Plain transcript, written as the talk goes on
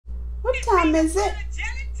What time is it?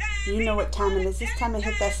 You know what time it is. It's time to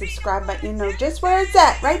hit that subscribe button. You know just where it's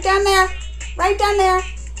at. Right down there. Right down there.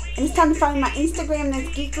 And it's time to find my Instagram. That's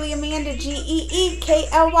Geekly Amanda. GeeKly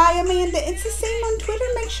Amanda. It's the same on Twitter.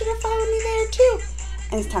 Make sure to follow me there too.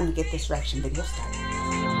 And it's time to get this reaction video started.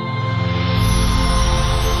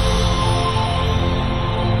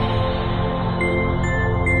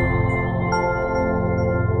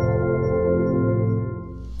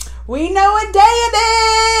 We know what day it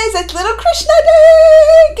is. It's little Krishna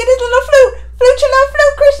day. Get his little flute. Flute your little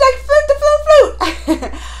flute, Krishna. Flute the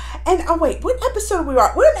flute. And oh wait, what episode we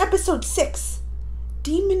are? We're in episode 6.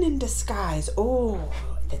 Demon in Disguise. Oh,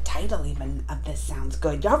 the title even of this sounds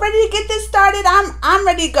good. Y'all ready to get this started? I'm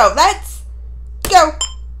ready to go. Let's go.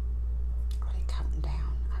 Already counting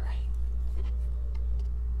down. All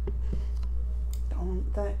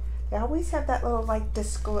right. They always have that little like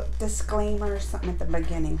disclaimer or something at the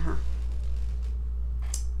beginning, huh?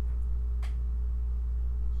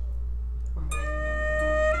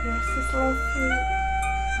 Here's this little flute.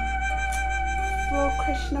 Little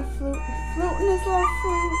Krishna fluting his little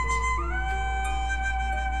flute.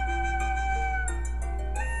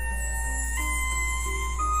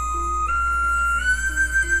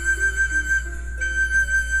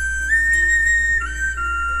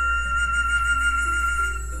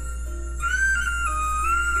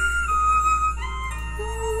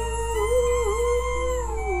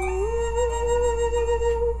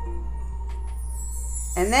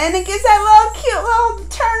 And then it gives that little cute little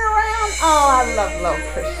turn around. Oh, I love little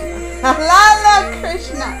Krishna. I love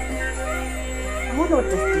Krishna. I wonder what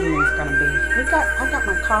this demon's gonna be. I got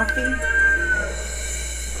my coffee.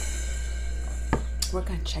 We're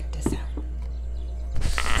gonna check this out.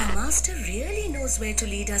 Our master really knows where to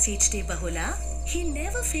lead us each day, Bahula. He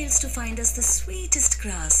never fails to find us the sweetest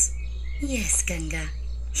grass. Yes, Ganga.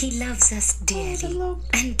 He loves us dearly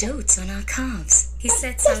and dotes on our calves. He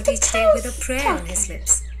sets out each day with a prayer on his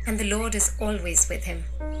lips, and the Lord is always with him.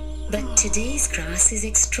 But today's grass is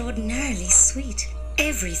extraordinarily sweet.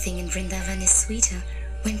 Everything in Vrindavan is sweeter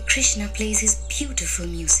when Krishna plays his beautiful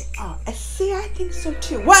music. Oh, I see, I think so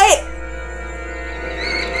too. Wait!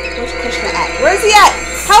 Where's Krishna at? Where's he at?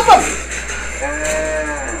 Help him!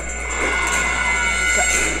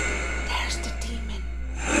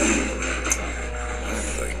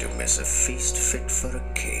 As a feast fit for a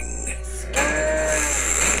king.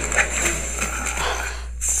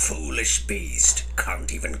 Foolish beast,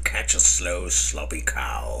 can't even catch a slow, sloppy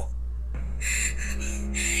cow.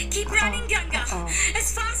 Keep running, Ganga,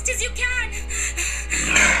 as fast as you can.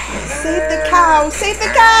 Save the cows! Save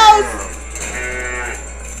the cows!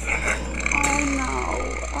 Oh no!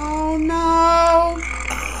 Oh no!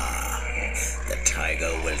 The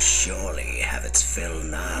tiger will surely have its fill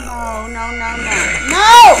now.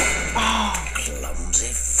 No! Oh.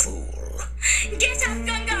 Clumsy fool. Get up,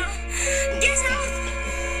 Ganga! Get up!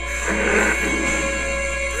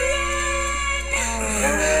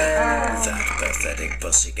 That pathetic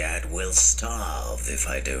pussycat will starve if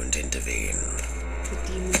I don't intervene. The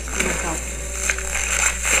demon's gonna help.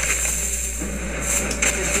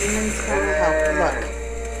 The demon's gonna help. Look.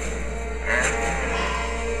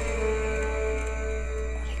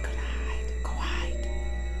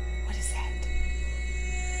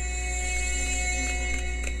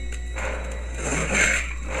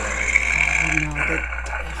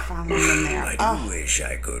 I wish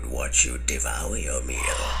I could watch you devour your meal,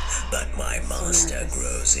 but my master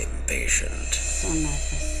grows impatient. So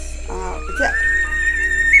nervous.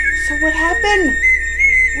 So what happened?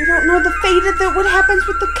 We don't know the fate of what happens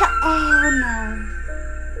with the cow. Oh no.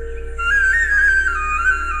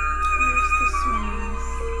 Where's the swans?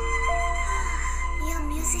 Your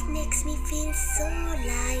music makes me feel so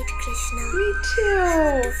light, Krishna. Me too. I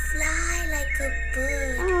want to fly like a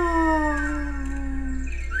bird. Oh.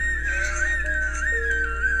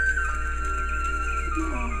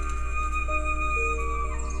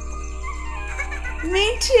 Me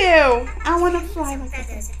too. I want to fly like a bird.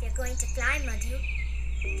 If you're going to fly, Madhu.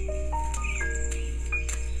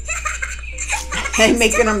 Hey,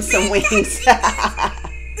 making them some wings. Where's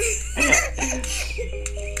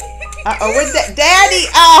that? Daddy?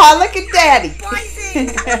 Oh, look at Daddy.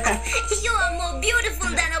 You are more beautiful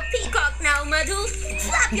than a peacock now, Madhu.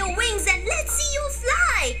 Flap your wings and let's see you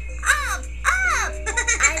fly. Up, up.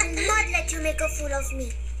 I will not let you make a fool of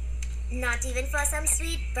me. Not even for some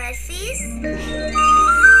sweet bird feast?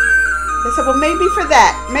 They said, well, maybe for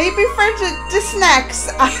that. Maybe for the snacks.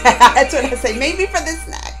 That's what I say. Maybe for the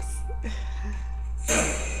snacks.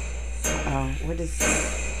 Oh, what is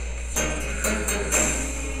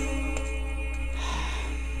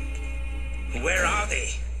Where are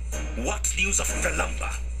they? What news of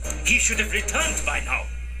Pralamba? He should have returned by now.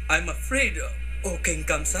 I'm afraid, O King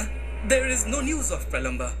Kamsa, there is no news of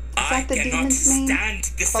Pralamba. I the cannot demon's name? stand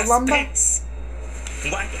this Palumba? suspense.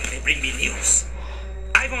 Why don't they bring me news?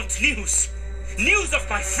 I want news. News of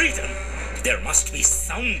my freedom. There must be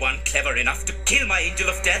someone clever enough to kill my angel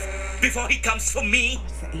of death before he comes for me.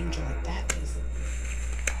 What's the angel of death? Is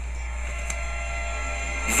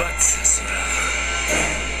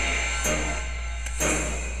Vatsasura.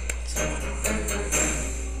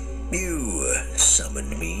 You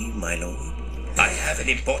summoned me, my lord? I have an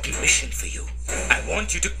important mission for you. I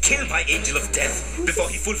want you to kill my angel of death before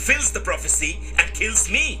he fulfills the prophecy and kills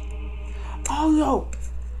me. Oh, yo.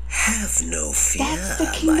 Have no fear, That's the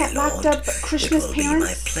king my that locked lord. up Krishna's It will be parents?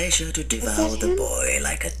 my pleasure to that devour the him? boy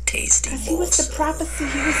like a tasty Because he was the morsel. prophecy.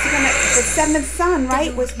 He was gonna, the seventh son, right?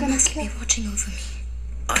 The Was Lord gonna must kill. be watching over me.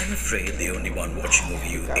 I'm afraid the only one watching over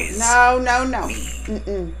you is No. me.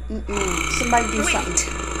 Somebody do Wait.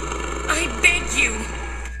 something. I beg you.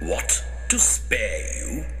 What? To spare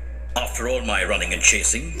you? After all my running and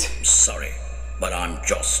chasing? Sorry, but I'm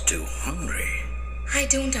just too hungry. I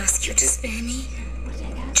don't ask you to spare me.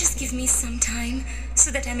 Just give me some time so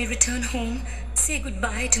that I may return home, say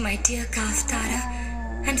goodbye to my dear calf Tara,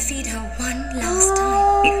 and feed her one last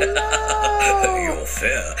time. Your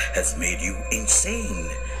fear has made you insane.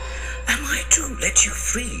 Am I to let you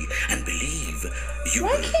free and believe you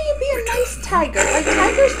Why will can't you be a nice return? tiger? Like,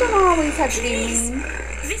 tigers don't always have to be Please. mean.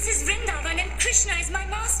 This is Vrindavan and Krishna is my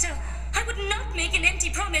master. I would not make an empty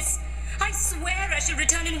promise. I swear I shall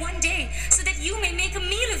return in one day so that you may make a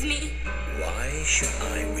meal of me. Why should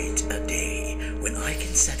I wait a day when I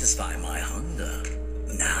can satisfy my hunger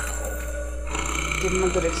now? Give him a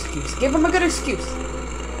good excuse. Give him a good excuse.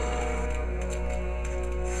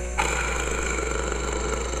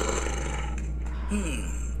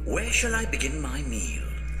 Where shall I begin my meal?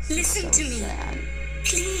 Listen to me. Sad.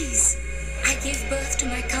 Please. I gave birth to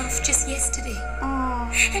my calf just yesterday.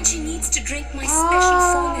 Oh. And she needs to drink my special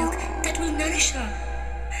foremilk that will nourish her.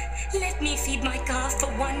 Let me feed my calf for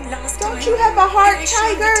one last time. Don't you have a heart, and I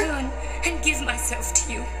shall tiger? return and give myself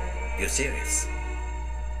to you. You're serious?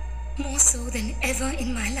 More so than ever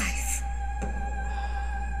in my life.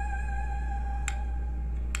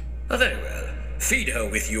 Oh, very well. Feed her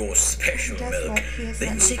with your special Just milk. like he has Then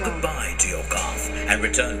let me say go. goodbye to your calf and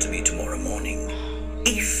return to me tomorrow morning.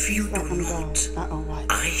 If you Let do him go. not, Uh-oh, what?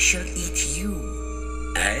 I shall eat you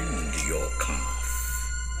and your calf.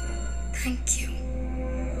 Thank you.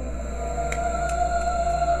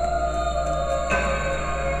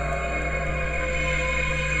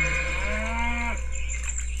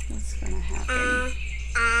 What's gonna happen?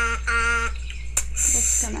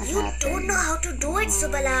 What's gonna You happen? don't know how to do it,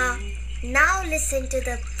 Subala. Now listen to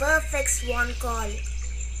the perfect swan call.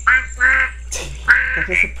 That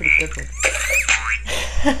was a pretty good one.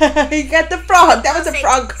 You got the frog. That was a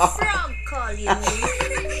frog call. Frog call, you mean?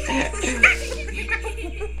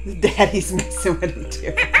 Daddy's messing with him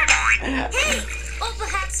too. Hey, or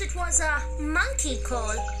perhaps it was a monkey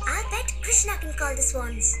call. I'll bet Krishna can call the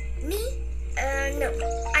swans. Me? No.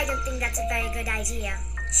 I don't think that's a very good idea.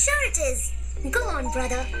 Sure it is. Go on,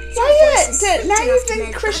 brother. Why now you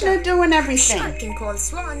think Krishna doing everything? Sure can call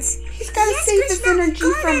swans. He's got to Yes, save his Krishna, energy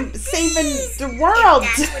call from them, saving please. the world.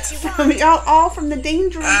 If that's what you From want. all from the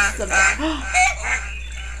dangers of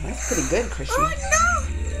That's pretty good, Krishna. Oh no!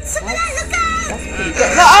 Subala, look out! That's pretty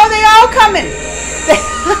good. Oh, they all coming.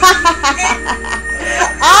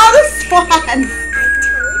 All the swans. I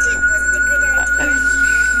told you it wasn't a good idea.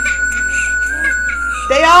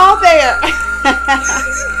 They all there.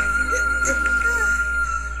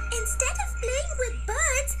 Instead of playing with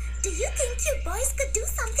birds, do you think you boys could do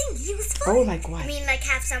something useful? Oh, like what? I mean, like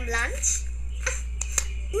have some lunch?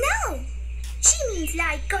 No! She means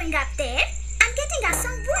like going up there and getting us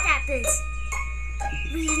some wood apples.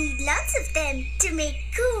 We need lots of them to make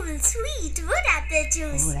cool, sweet wood apple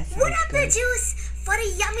juice. Oh, that sounds Wood apple good. juice for a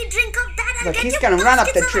yummy drink of that and Look, get he's you gonna run up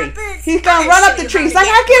the baskets of tree. apples. He's gonna I'll run show up the you tree. how He's to like,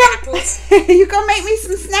 get I'll wood get apples. up. You gonna make me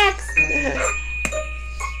some snacks?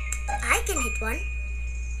 I can hit one.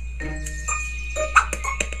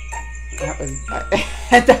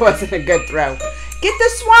 That wasn't a good throw. Get the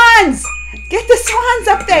swans! Get the swans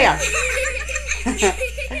up there!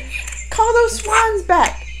 Call those swans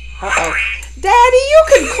back. Uh-oh. Daddy, you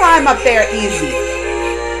can climb up there easy.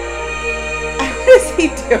 What is he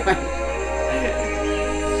doing?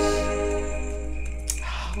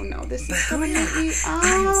 Oh no, this is gonna make me.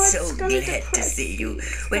 I'm Oh, so it's gonna glad to depress. see you.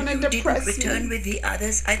 When gonna you didn't depress return me. with the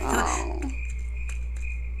others, I thought, Oh.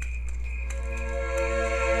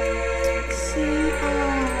 See,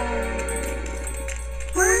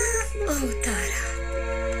 Oh, Tara.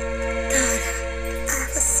 Tara. I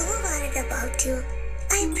was so missed you.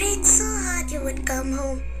 I prayed so hard you would come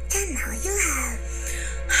home, and now you have.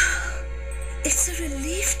 It's a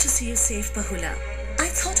relief to see you safe, Bahula. I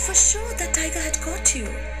thought for sure that tiger had got you.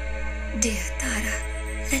 Dear Tara,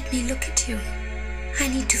 let me look at you. I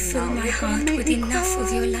need to fill my heart with enough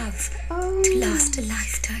of your love to last a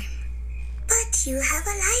lifetime. But you have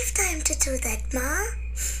a lifetime to do that, Ma.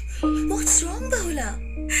 What's wrong, Bahula?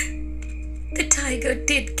 The tiger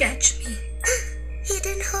did catch me. He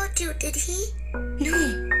didn't hurt you, did he?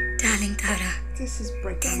 No, darling Tara. This is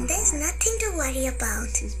breaking Then my there's heart. nothing to worry about.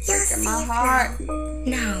 This is You're breaking my safe heart.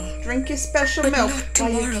 Now, Drink your special But milk not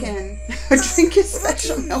while you tomorrow. can. Drink your What do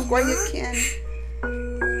special you milk mean, while you Ma? can.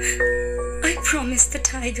 I promised the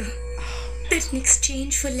tiger that in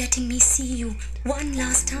exchange for letting me see you one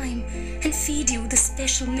last time and feed you the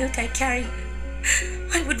special milk I carry,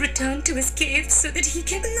 I would return to his cave so that he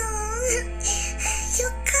can... No, you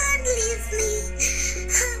can't leave me.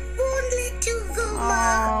 I won't let you go,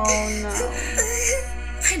 Ma. Oh no.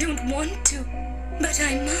 I don't want to, but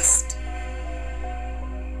I must.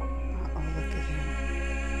 Oh, look at him.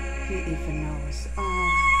 He even knows. Oh.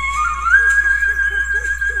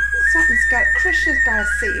 Krishna's gotta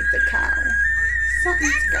save the cow.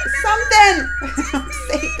 Something!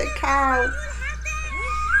 Save the cow.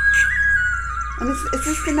 And is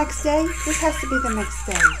this the next day? This has to be the next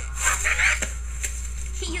day.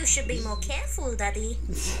 You should be more careful, Daddy.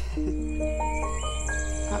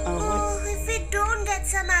 Uh-oh, Oh, if we don't get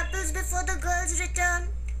some apples before the girls return,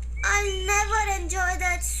 I'll never enjoy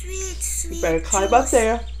that sweet, sweet better climb up juice.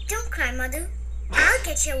 there. Don't cry, Mother. I'll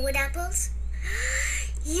get your wood apples.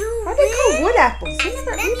 You Why are they called will wood apples? I as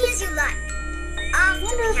never many heard as you like. After we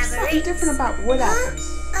there's have a something race. different about wood apples.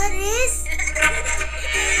 A race?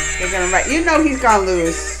 They're gonna write. You know he's gonna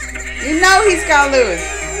lose. You know he's gonna lose.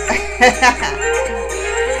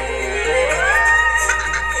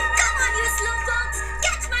 Come on, you slowpokes!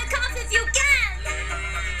 Catch my calf if you can!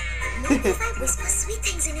 Maybe if I whisper sweet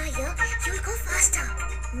things in your ear, you'll go faster.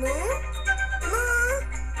 Moo? Moo?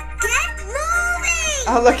 Get moving!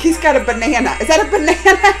 Oh look, he's got a banana. Is that a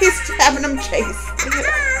banana? He's having him chase.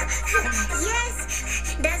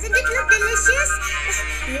 Yes. Doesn't it look delicious?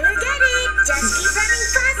 You'll get it. Just keep running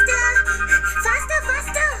faster. Faster,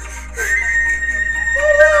 faster.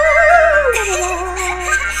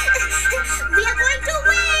 We are going to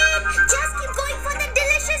win. Just keep going for the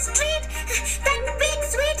delicious treat. That big,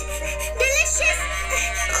 sweet, delicious.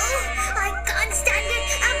 Oh, I can't stand it.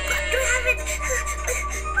 I've got to have it.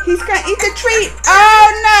 He's gonna eat the treat. Oh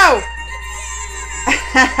no!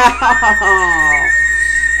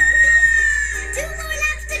 2 more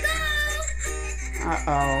laps to go.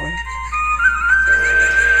 Uh-oh.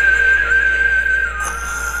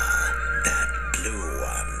 That blue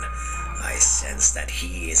one. I sense that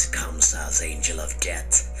he is Kamsa's angel of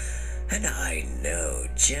death, and I know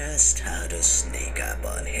just how to sneak up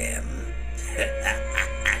on him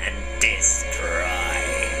and destroy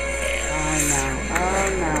him. Oh no. Oh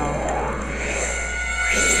no.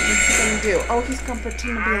 What's he gonna do? Oh, he's gonna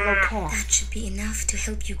pretend to be a little calf. That should be enough to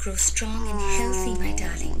help you grow strong and healthy, my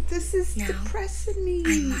darling. This is Now, depressing me.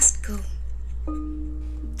 I must go.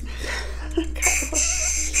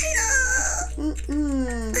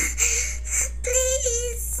 Mm-mm.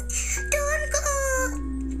 Please, don't go.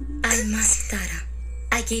 I must, Tara.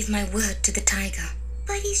 I gave my word to the tiger,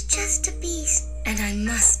 But he's just a beast. and I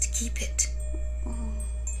must keep it.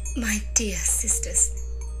 My dear sisters,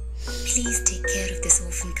 please take care of this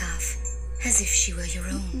orphan calf as if she were your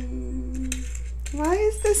own. Why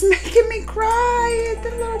is this making me cry? The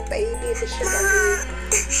little baby, the sugar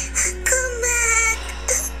baby. Come back.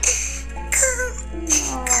 Come.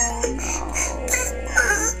 Oh no.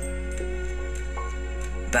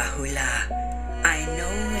 Bahula, I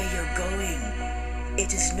know where you're going.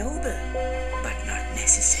 It is noble, but not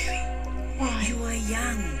necessary. Why? You are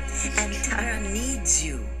young, and Tara needs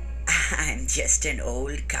you. I'm just an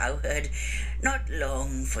old cowherd, not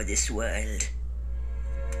long for this world.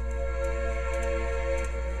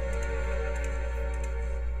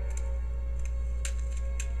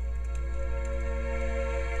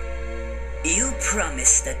 You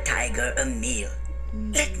promised the tiger a meal.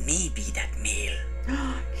 Let me be that meal.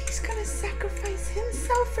 He's gonna sacrifice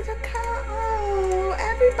himself for the cow. Oh,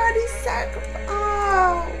 everybody sacrifice.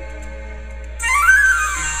 Oh.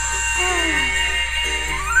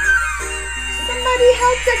 Somebody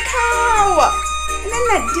help the cow. And then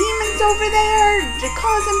that demon's over there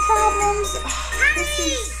causing problems. This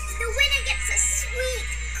is... The winner gets a sweet,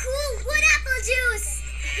 cool wood apple juice.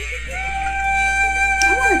 I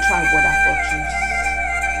want to try wood apple juice.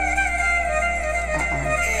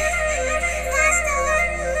 Faster.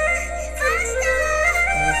 Faster.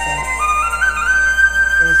 Where is it?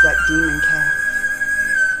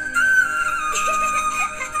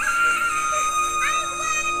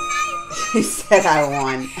 He said I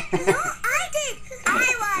won. No, I did.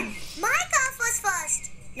 I won. My calf was first.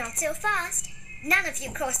 Not so fast. None of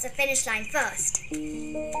you crossed the finish line first.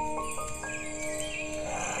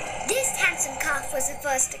 This handsome calf was the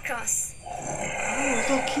first to cross. Oh,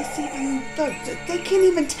 look, he's even... Look, they can't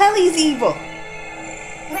even tell he's evil.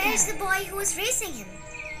 Where's the boy who was racing him?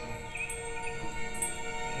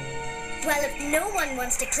 Well, if no one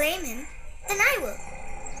wants to claim him, then I will.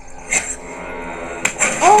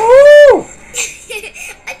 Oh!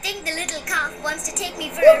 I think the little calf wants to take me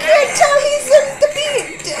for You a can't ride. tell he's the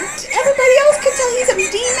beast. Everybody else can tell he's a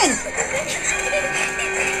demon.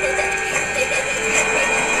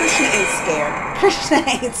 Krishna ain't scared. Krishna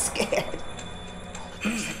ain't scared.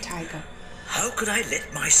 There's a tiger. How could I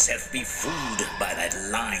let myself be fooled by that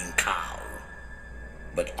lying cow?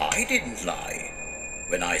 But I didn't lie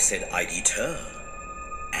when I said I'd eat her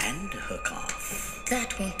and her calf.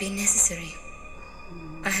 That won't be necessary.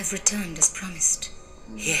 I have returned as promised.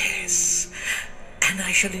 Yes, and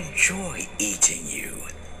I shall enjoy eating you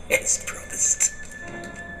as promised.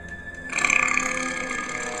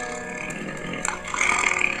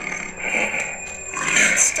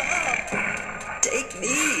 Stop! Take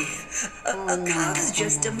me. A cow is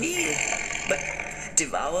just a meal. But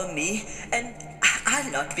devour me, and I'll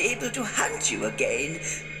not be able to hunt you again.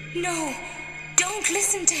 No, don't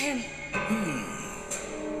listen to him.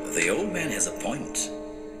 The old man has a point.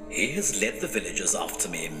 He has led the villagers after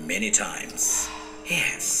me many times.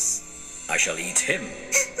 Yes, I shall eat him.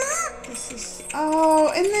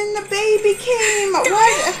 Oh, and then the baby came.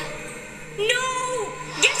 What? No!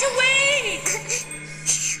 Get away!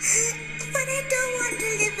 But I don't want to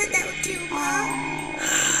live without you, Mom.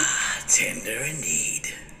 Tender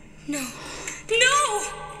indeed. No! No!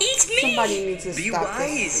 Eat me! Somebody needs to Be stop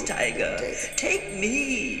wise, this. tiger. Take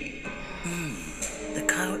me. The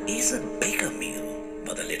cow is a bigger meal,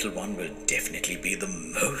 but the little one will definitely be the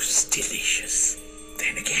most delicious.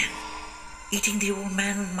 Then again, eating the old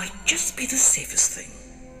man might just be the safest thing.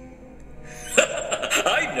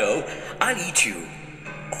 I know. I'll eat you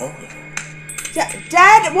all.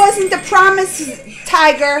 Dad wasn't the promised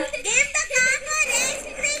tiger. Give the calf a rest,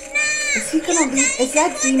 Krishna. Is he gonna lead? Is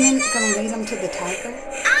that demon gonna lead him to the tiger?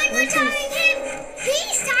 I'm not tiring him.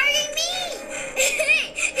 He's tiring me.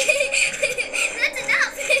 That's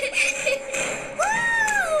enough.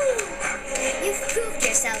 Woo! You've proved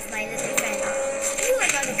yourself, my little friend. You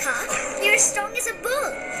are not a calf. You're as strong as a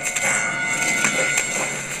bull.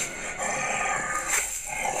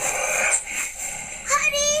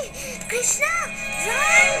 Hurry! Krishna,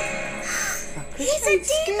 run! He's a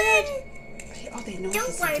demon! Oh, they know Don't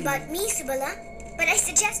he's a worry demon. about me, Subala. But I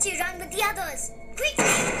suggest you run with the others. Quick!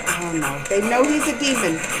 Oh no, they know he's a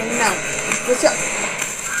demon. They know. What's up?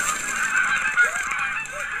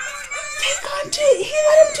 He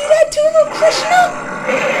let him do that to him, Krishna.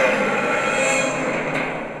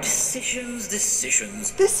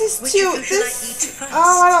 Decisions. This is Which too. of you shall I eat This. first?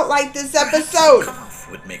 Oh, I don't like this Perhaps episode. the calf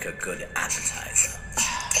would make a good appetizer.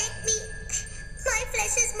 Take me. My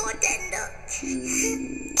flesh is more tender.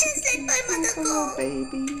 Just let my mother Oh, go.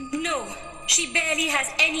 baby. No, she barely has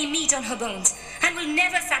any meat on her bones and will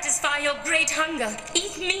never satisfy your great hunger.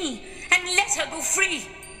 Eat me and let her go free.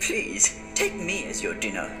 Please, take me as your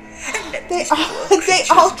dinner. And let They these all, poor they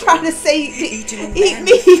creatures all go. trying to say, Eating a eat man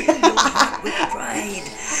me. will fill your heart with pride.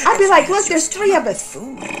 I'd be as like, well look, as there's your 3 of stomach us. with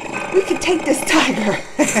food. We can take this tiger.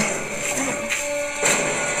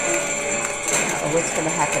 Oh, what's gonna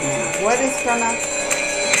happen now? What is gonna?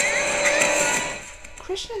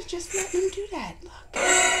 Krishna's just letting him do that. Look. Look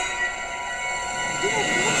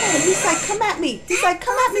at him. He's like, come at me. He's like,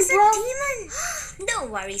 come at me, bro. Demon. Don't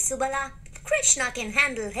worry, Subala. Krishna can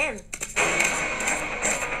handle him.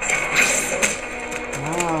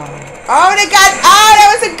 Oh, they got. Oh, that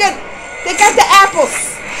was a good. They got the apples.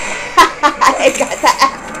 They got the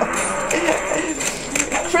apples.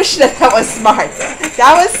 Krishna, that was smart.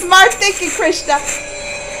 That was smart thinking, Krishna.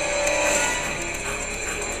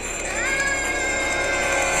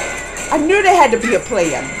 I knew there had to be a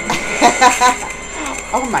plan.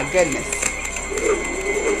 Oh my goodness.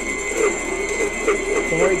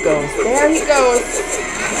 There he goes. There he goes.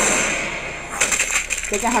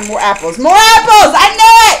 They can have more apples. More apples! I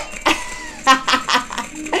knew it!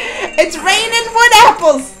 It's raining wood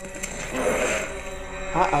apples.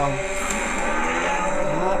 Uh-oh.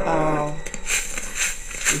 Uh-oh.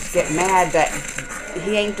 He's getting mad that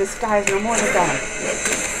he ain't disguised no more. Look at him.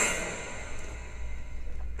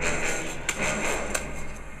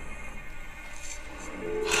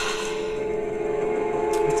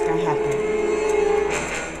 What's gonna happen?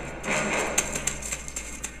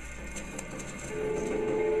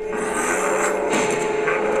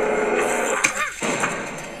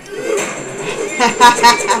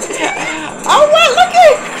 Oh, wow, look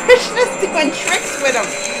at Krishna's doing tricks with him.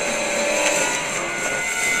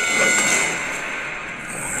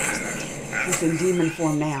 He's in demon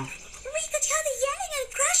form now. We could hear the yelling and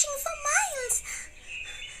crashing for miles.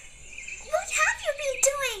 What have you been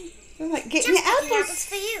doing? They're like, getting your Just picking apples. apples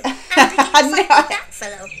for you. I'm picking a fight with that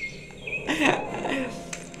fellow.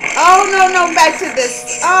 Oh, no, no, back to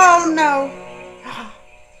this. Oh, no.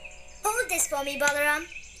 Hold this for me, Balaram.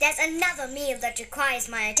 There's another meal that requires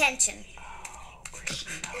my attention.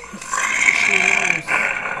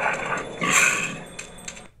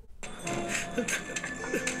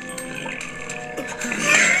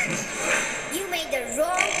 You made the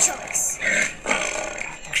wrong choice.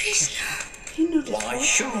 Krishna. He knew this Why whole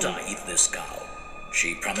shouldn't time. I eat this cow?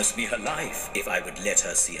 She promised me her life if I would let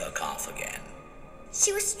her see her calf again.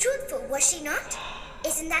 She was truthful, was she not?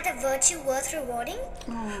 Isn't that a virtue worth rewarding?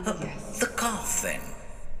 Oh, yes. The calf, then.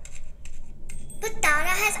 But Tara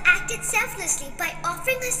has acted selflessly by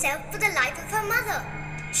offering herself for the life of her mother.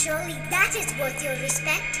 Surely that is worth your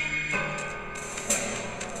respect.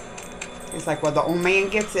 It's like, well, the old man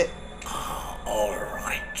gets it. All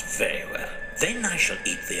right, very well. Then I shall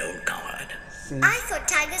eat the old cowherd. See? I thought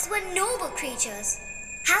tigers were noble creatures.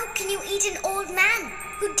 How can you eat an old man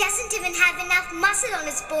who doesn't even have enough muscle on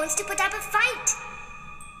his bones to put up a fight?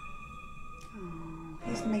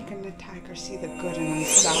 He's making the tiger see the good in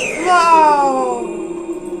himself. Whoa!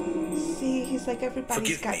 See, he's like, everybody's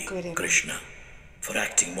Forgive got me, good in him. Krishna, for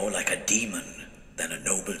acting more like a demon than a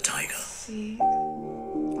noble tiger. See?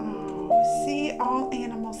 Oh, see, all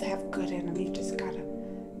animals have good in them. You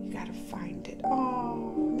gotta find it.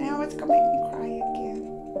 Oh, now it's gonna make me cry again.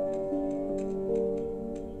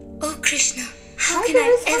 Oh, Krishna, how Tiger can I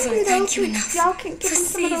is ever hungry, thank though. you enough Y'all can give for him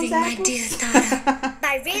some of those saving my apples. dear Tara?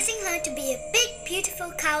 By raising her to be a big,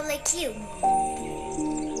 beautiful cow like you.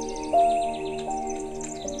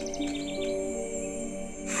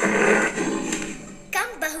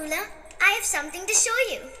 Come, Bahula. I have something to show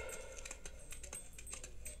you.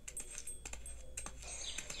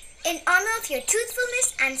 In honor of your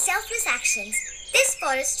truthfulness and selfless actions, this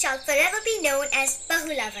forest shall forever be known as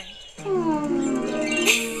Bahulavan.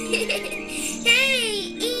 Hey,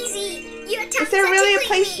 easy! Your tongues Is there are really a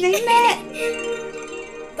tickling place me. named that?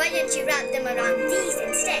 Why don't you wrap them around these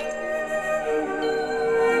instead?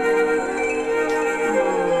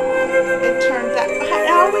 It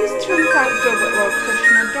always turns out good with little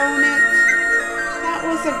Krishna, don't it? That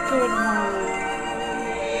was a good one.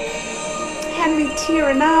 Had me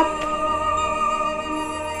tearing up.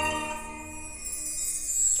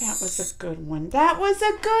 That was a good one. That was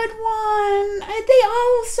a good one. They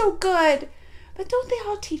all so good. But don't they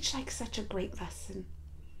all teach like such a great lesson?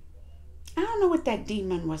 I don't know what that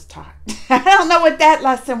demon was taught. I don't know what that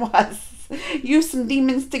lesson was. Use some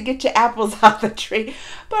demons to get your apples off the tree.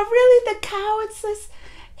 But really the cow, it's this,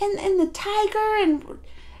 and the tiger, and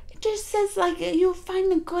it just says like you'll find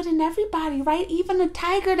the good in everybody, right? Even a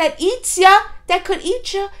tiger that eats ya, that could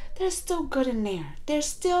eat ya, there's still good in there. There's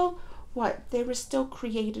still what? They were still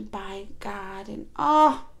created by God, and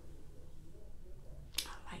oh,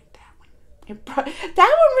 I like that one. That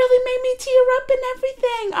one really made me tear up and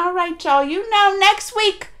everything. All right, y'all, you know, next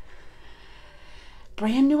week,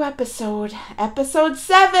 brand new episode, episode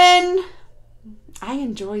 7. I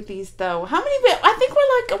enjoyed these though. How many? I think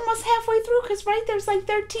we're like almost halfway through, because right there's like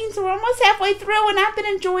 13, so we're almost halfway through, and I've been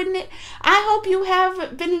enjoying it. I hope you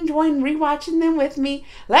have been enjoying rewatching them with me.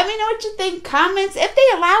 Let me know what you think. Comments, if they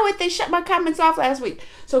allow it. They shut my comments off last week,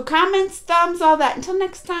 so comments, thumbs, all that. Until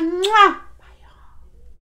next time, mwah.